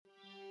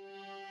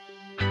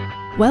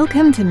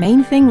Welcome to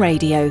Main Thing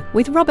Radio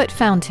with Robert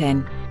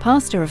Fountain,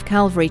 pastor of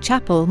Calvary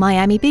Chapel,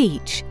 Miami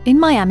Beach, in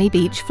Miami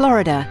Beach,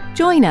 Florida.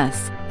 Join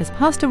us as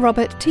Pastor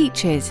Robert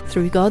teaches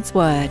through God's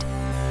Word.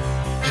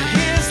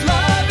 His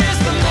love is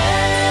the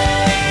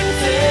main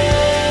thing.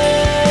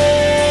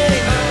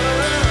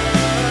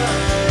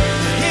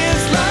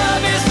 His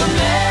love is the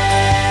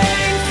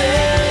main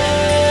thing.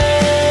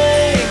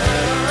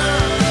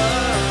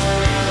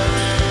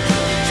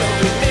 So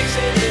we're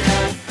mixing it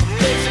up,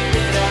 mixing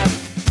it up.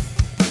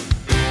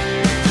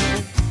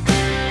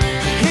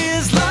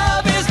 His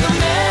love is the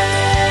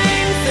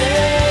main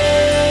thing.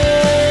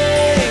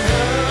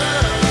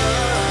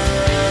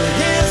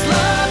 His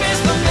love is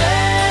the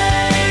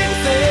main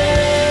thing.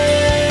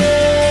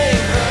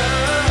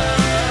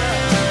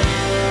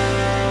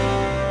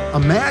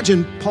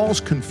 Imagine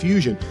Paul's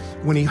confusion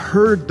when he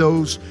heard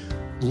those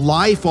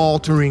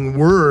life-altering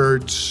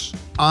words,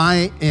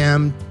 "I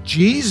am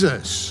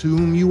Jesus,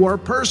 whom you are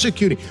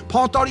persecuting."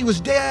 Paul thought he was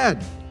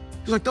dead.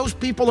 He's like, those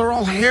people are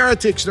all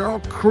heretics. They're all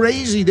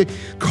crazy. The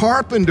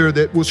carpenter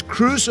that was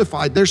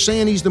crucified, they're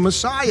saying he's the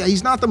Messiah.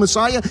 He's not the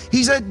Messiah.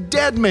 He's a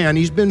dead man.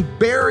 He's been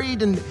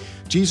buried. And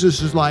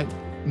Jesus is like,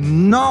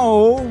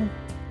 no,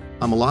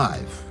 I'm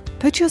alive.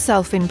 Put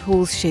yourself in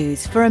Paul's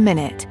shoes for a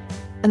minute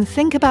and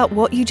think about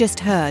what you just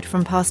heard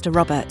from Pastor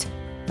Robert.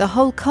 The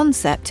whole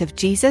concept of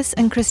Jesus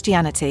and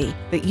Christianity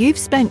that you've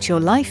spent your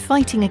life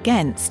fighting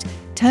against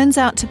turns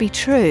out to be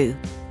true.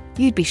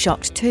 You'd be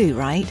shocked too,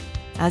 right?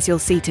 As you'll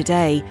see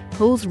today,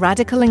 Paul's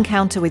radical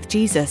encounter with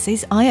Jesus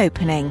is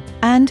eye-opening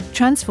and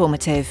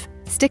transformative.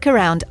 Stick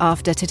around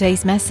after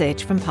today's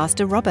message from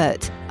Pastor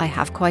Robert. I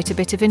have quite a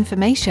bit of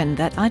information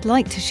that I'd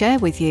like to share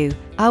with you.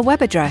 Our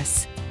web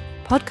address,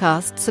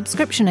 podcast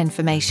subscription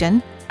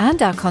information,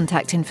 and our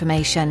contact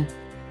information.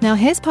 Now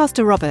here's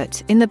Pastor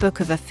Robert in the book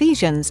of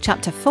Ephesians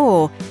chapter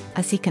 4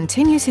 as he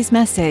continues his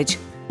message,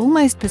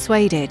 Almost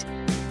Persuaded.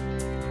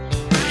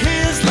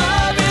 His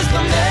love is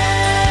the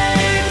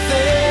main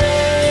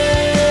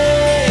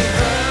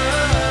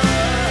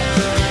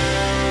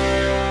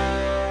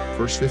thing.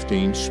 Verse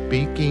 15,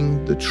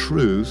 speaking the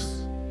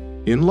truth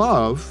in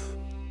love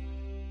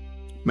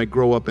may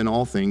grow up in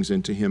all things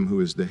into him who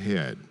is the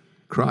head,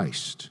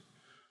 Christ,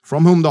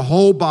 from whom the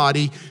whole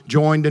body,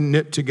 joined and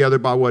knit together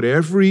by what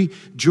every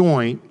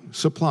joint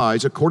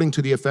supplies, according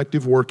to the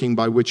effective working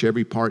by which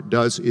every part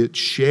does its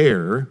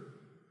share,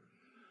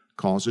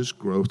 causes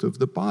growth of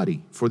the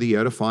body for the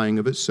edifying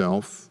of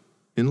itself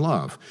in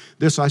love.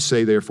 This I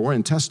say, therefore,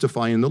 and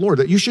testify in the Lord,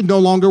 that you should no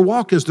longer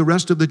walk as the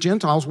rest of the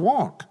Gentiles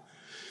walk,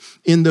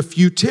 in the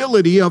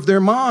futility of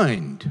their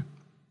mind,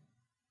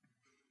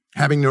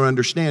 having their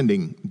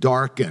understanding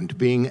darkened,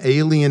 being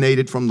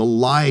alienated from the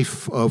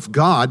life of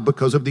God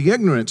because of the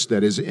ignorance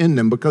that is in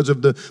them, because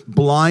of the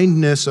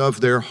blindness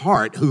of their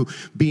heart, who,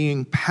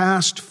 being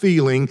past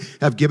feeling,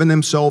 have given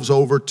themselves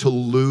over to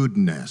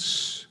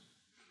lewdness,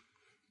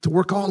 to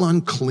work all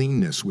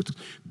uncleanness with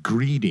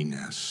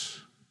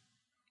greediness.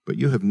 But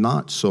you have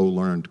not so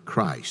learned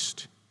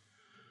Christ,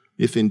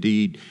 if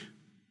indeed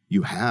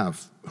you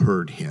have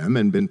heard him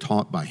and been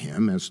taught by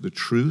him, as the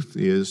truth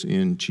is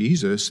in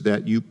Jesus,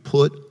 that you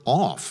put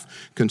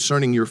off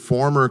concerning your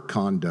former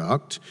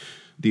conduct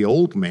the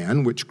old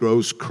man, which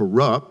grows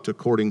corrupt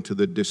according to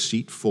the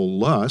deceitful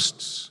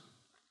lusts,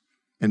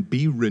 and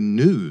be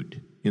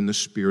renewed in the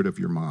spirit of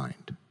your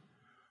mind,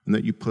 and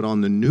that you put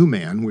on the new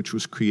man, which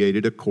was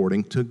created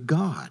according to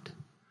God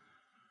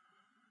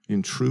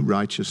in true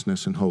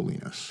righteousness and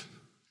holiness.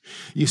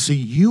 You see,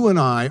 you and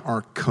I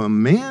are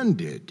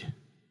commanded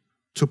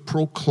to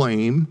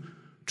proclaim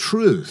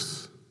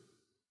truth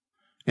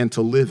and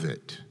to live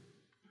it.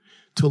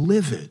 To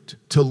live it.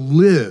 To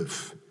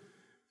live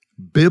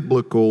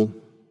biblical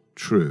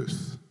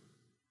truth,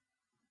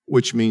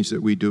 which means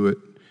that we do it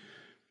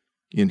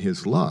in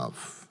his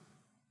love.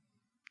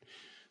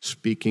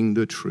 Speaking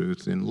the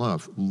truth in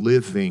love.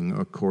 Living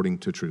according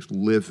to truth.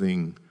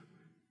 Living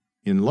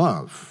in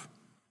love.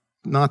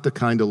 Not the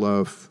kind of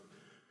love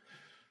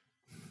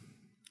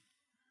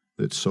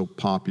that's so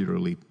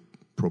popularly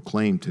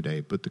proclaimed today,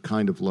 but the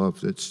kind of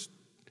love that's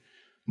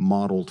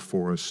modeled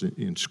for us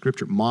in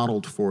Scripture,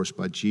 modeled for us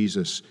by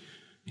Jesus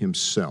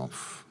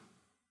himself.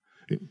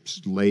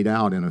 It's laid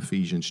out in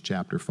Ephesians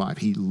chapter 5.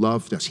 He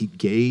loved us. He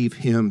gave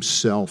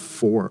himself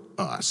for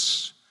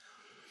us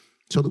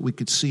so that we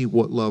could see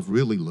what love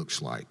really looks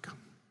like.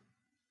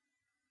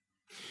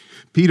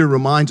 Peter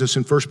reminds us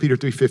in 1 Peter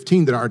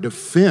 3:15 that our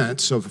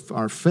defense of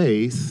our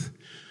faith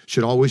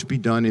should always be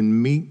done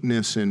in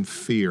meekness and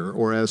fear,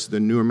 or as the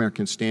New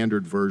American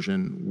Standard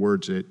Version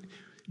words it,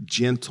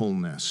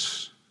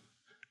 gentleness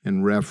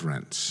and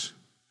reverence.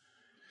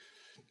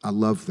 I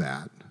love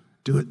that.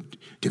 Do it.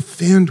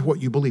 Defend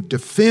what you believe.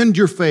 Defend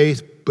your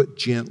faith, but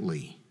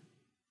gently,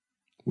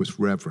 with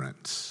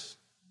reverence.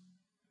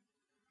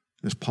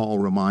 As Paul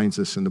reminds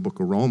us in the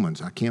book of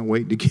Romans, I can't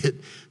wait to get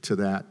to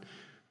that.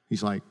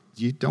 He's like,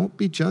 you don't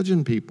be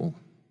judging people.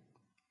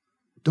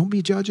 Don't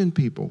be judging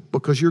people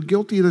because you're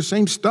guilty of the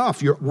same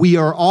stuff. We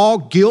are all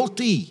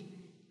guilty.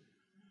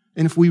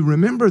 And if we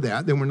remember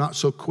that, then we're not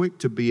so quick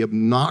to be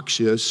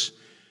obnoxious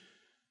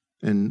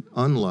and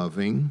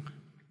unloving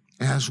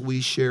as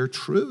we share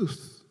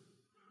truth.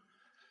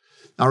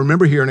 I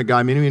remember hearing a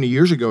guy many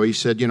years ago, he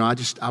said,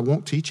 I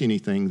won't teach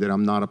anything that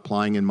I'm not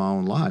applying in my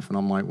own life. And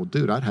I'm like, well,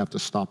 dude, I'd have to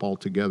stop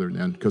altogether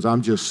then, because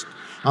I'm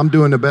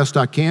doing the best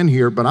I can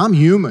here, but I'm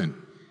human.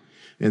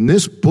 And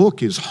this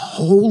book is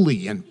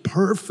holy and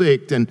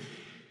perfect, and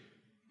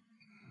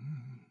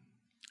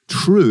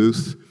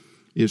truth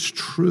is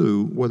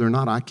true whether or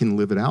not I can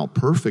live it out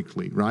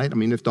perfectly, right? I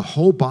mean, if the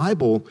whole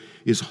Bible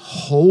is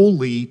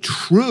wholly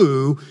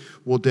true,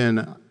 well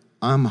then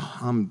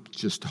I'm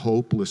just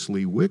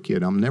hopelessly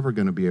wicked. I'm never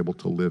going to be able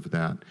to live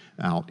that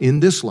out in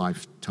this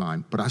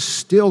lifetime. But I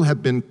still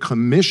have been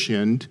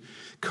commanded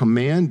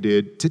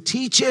to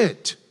teach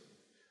it.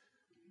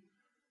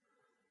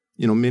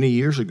 Many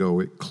years ago,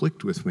 it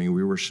clicked with me.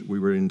 We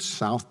were in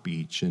South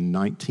Beach in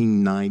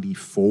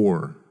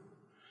 1994.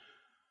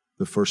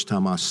 The first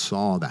time I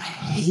saw the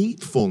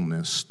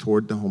hatefulness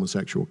toward the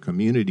homosexual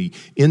community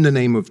in the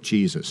name of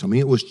Jesus. I mean,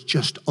 it was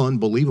just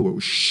unbelievable. It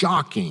was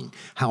shocking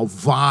how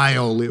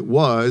vile it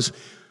was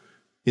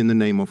in the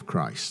name of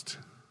Christ.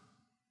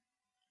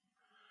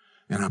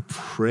 And I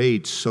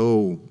prayed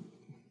so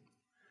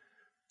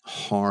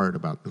hard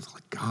about this.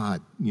 Like,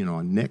 God,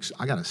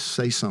 I got to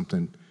say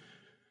something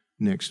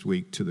next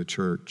week to the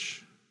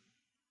church,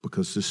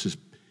 because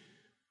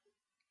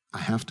I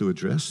have to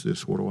address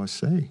this. What do I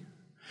say?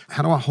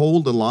 How do I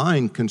hold the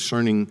line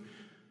concerning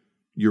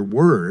your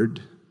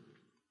word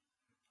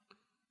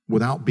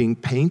without being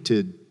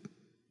painted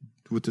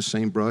with the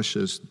same brush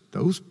as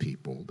those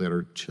people that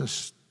are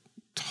just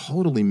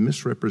totally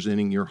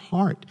misrepresenting your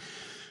heart?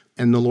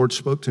 And the Lord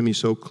spoke to me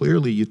so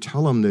clearly, you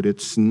tell them that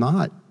it's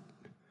not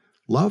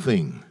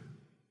loving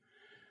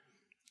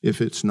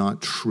if it's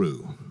not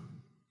true.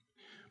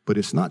 But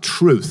it's not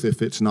truth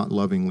if it's not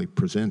lovingly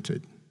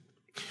presented.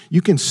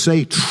 You can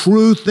say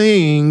true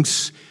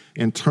things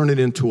and turn it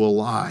into a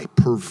lie,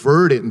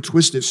 pervert it and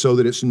twist it so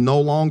that it's no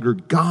longer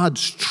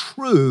God's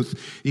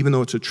truth, even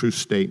though it's a true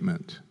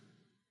statement.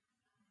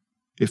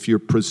 If you're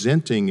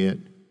presenting it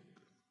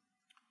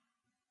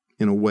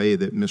in a way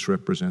that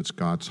misrepresents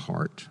God's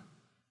heart.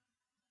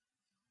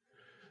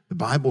 The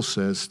Bible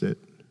says that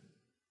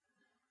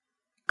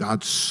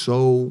God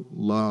so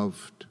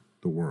loved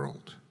the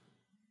world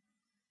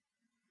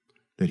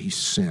that he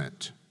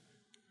sent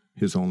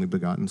his only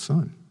begotten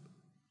Son.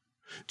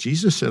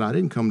 Jesus said, I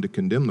didn't come to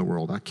condemn the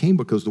world. I came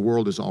because the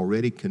world is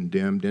already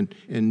condemned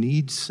and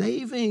needs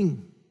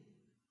saving.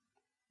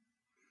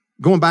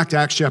 Going back to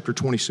Acts chapter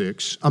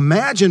 26,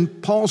 imagine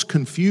Paul's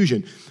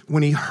confusion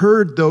when he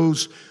heard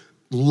those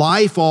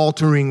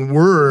life-altering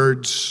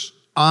words,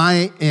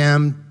 I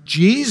am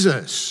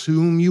Jesus,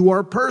 whom you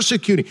are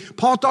persecuting.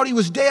 Paul thought he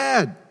was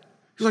dead.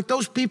 He's like,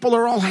 those people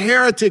are all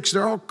heretics.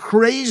 They're all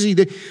crazy.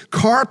 The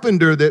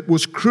carpenter that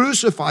was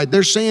crucified,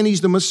 they're saying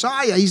he's the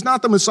Messiah. He's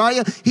not the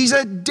Messiah. He's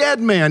a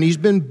dead man. He's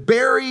been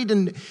buried.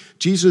 And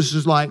Jesus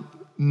is like,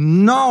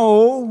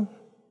 no,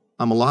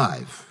 I'm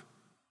alive.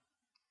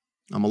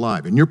 I'm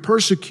alive. And you're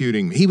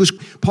persecuting me.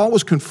 Paul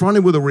was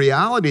confronted with a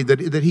reality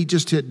that he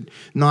just had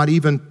not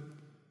even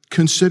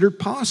considered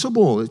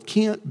possible. It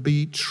can't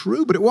be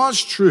true, but it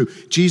was true.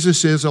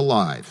 Jesus is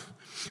alive.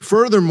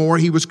 Furthermore,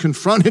 he was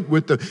confronted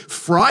with the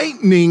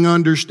frightening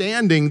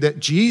understanding that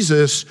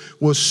Jesus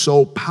was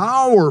so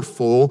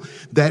powerful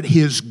that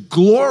his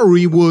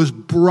glory was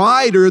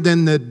brighter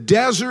than the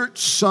desert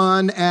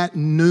sun at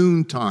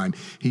noontime.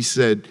 He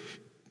said,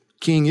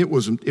 King, it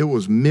was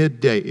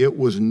midday, it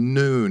was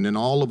noon, and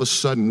all of a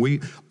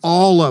sudden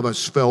all of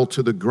us fell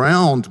to the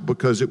ground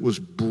because it was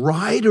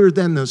brighter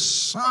than the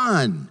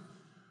sun,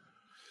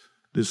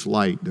 this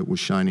light that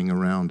was shining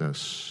around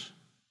us.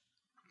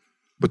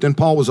 But then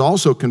Paul was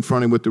also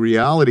confronted with the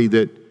reality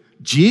that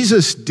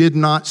Jesus did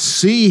not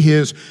see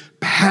his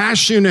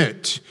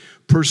passionate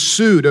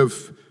pursuit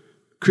of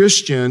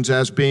Christians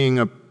as being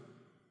a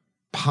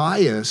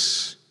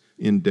pious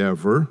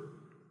endeavor,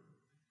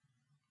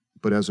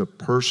 but as a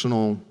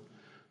personal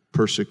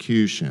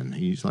persecution.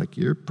 He's like,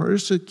 you're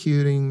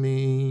persecuting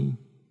me.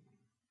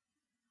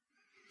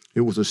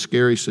 It was a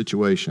scary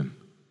situation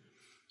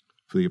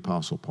for the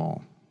Apostle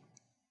Paul.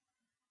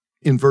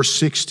 In verse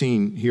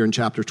 16 here in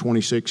chapter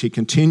 26, he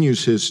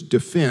continues his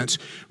defense,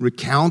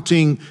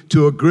 recounting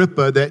to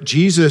Agrippa that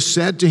Jesus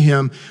said to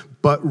him,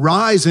 but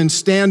rise and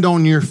stand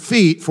on your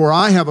feet, for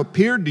I have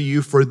appeared to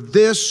you for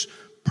this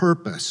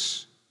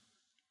purpose,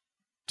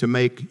 to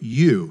make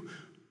you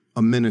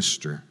a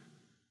minister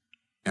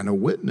and a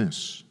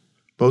witness,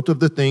 both of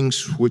the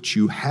things which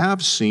you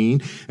have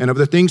seen and of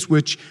the things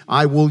which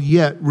I will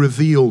yet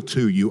reveal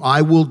to you.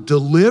 I will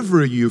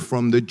deliver you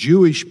from the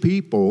Jewish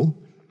people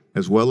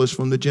as well as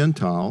from the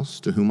Gentiles,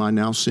 to whom I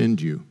now send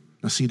you.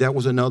 Now see, that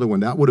was another one.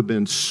 That would have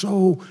been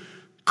so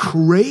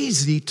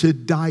crazy to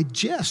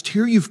digest.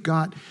 Here you've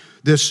got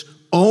this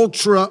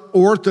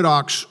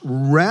ultra-Orthodox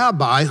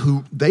rabbi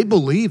who they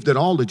believed that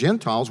all the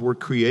Gentiles were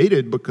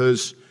created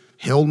because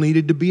hell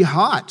needed to be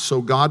hot,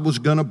 so God was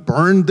going to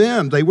burn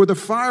them. They were the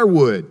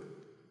firewood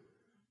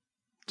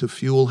to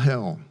fuel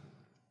hell.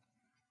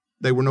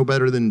 They were no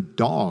better than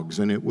dogs,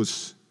 and it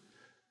was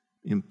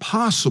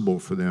impossible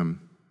for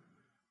them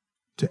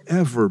to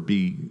ever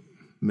be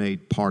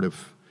made part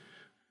of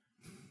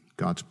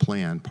God's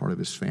plan, part of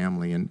his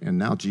family. And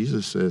now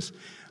Jesus says,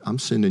 I'm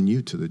sending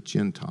you to the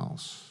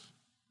Gentiles.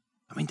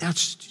 I mean,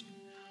 that's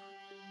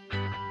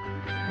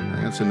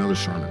another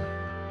sermon.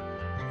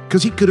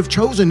 Because he could have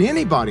chosen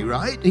anybody,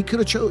 right? He could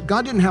have chosen.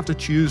 God didn't have to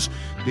choose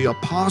the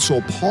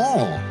Apostle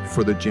Paul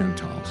for the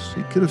Gentiles.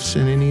 He could have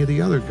sent any of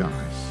the other guys.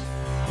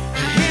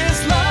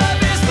 His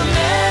love is the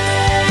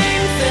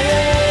main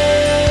thing.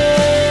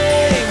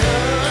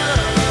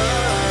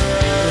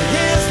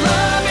 His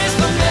love is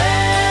the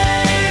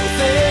main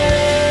thing.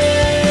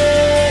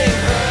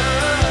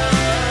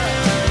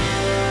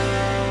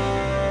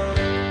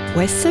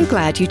 We're so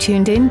glad you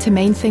tuned in to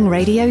Main Thing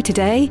Radio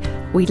today.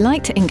 We'd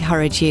like to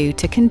encourage you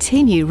to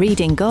continue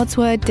reading God's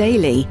Word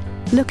daily,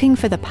 looking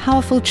for the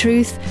powerful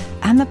truth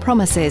and the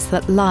promises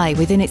that lie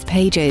within its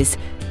pages.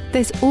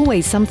 There's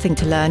always something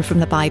to learn from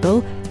the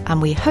Bible, and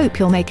we hope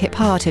you'll make it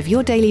part of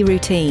your daily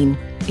routine.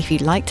 If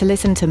you'd like to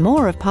listen to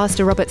more of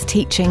Pastor Robert's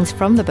teachings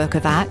from the book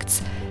of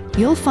Acts,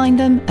 you'll find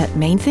them at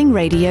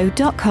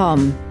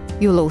mainthingradio.com.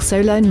 You'll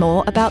also learn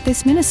more about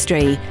this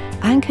ministry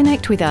and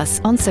connect with us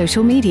on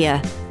social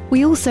media.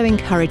 We also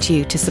encourage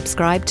you to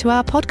subscribe to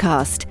our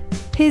podcast.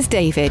 Here's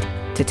David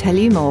to tell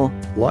you more.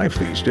 Life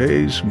these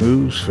days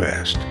moves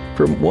fast.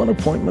 From one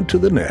appointment to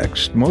the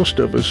next, most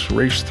of us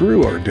race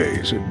through our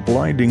days at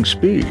blinding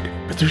speed.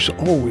 But there's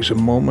always a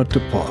moment to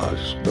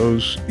pause.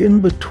 Those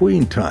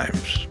in-between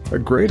times are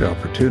great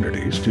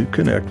opportunities to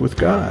connect with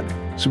God.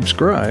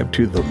 Subscribe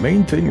to the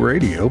Main Thing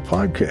Radio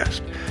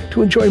podcast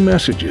to enjoy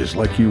messages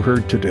like you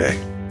heard today.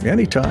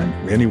 Anytime,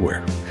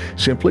 anywhere.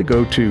 Simply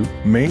go to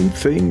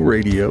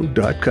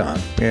mainthingradio.com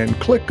and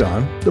click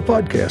on the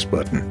podcast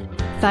button.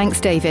 Thanks,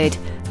 David.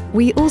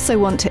 We also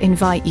want to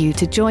invite you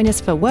to join us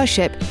for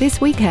worship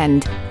this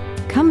weekend.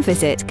 Come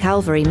visit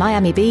Calvary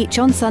Miami Beach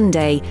on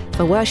Sunday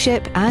for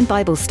worship and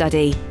Bible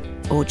study,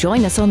 or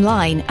join us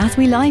online as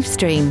we live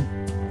stream.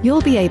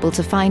 You'll be able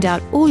to find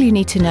out all you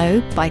need to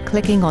know by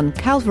clicking on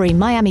Calvary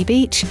Miami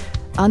Beach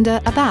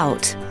under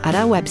About at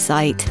our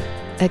website.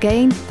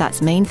 Again, that's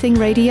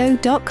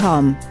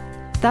mainthingradio.com.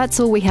 That's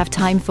all we have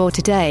time for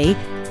today.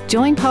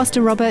 Join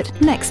Pastor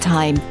Robert next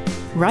time,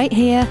 right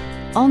here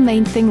on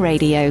Main Thing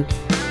Radio.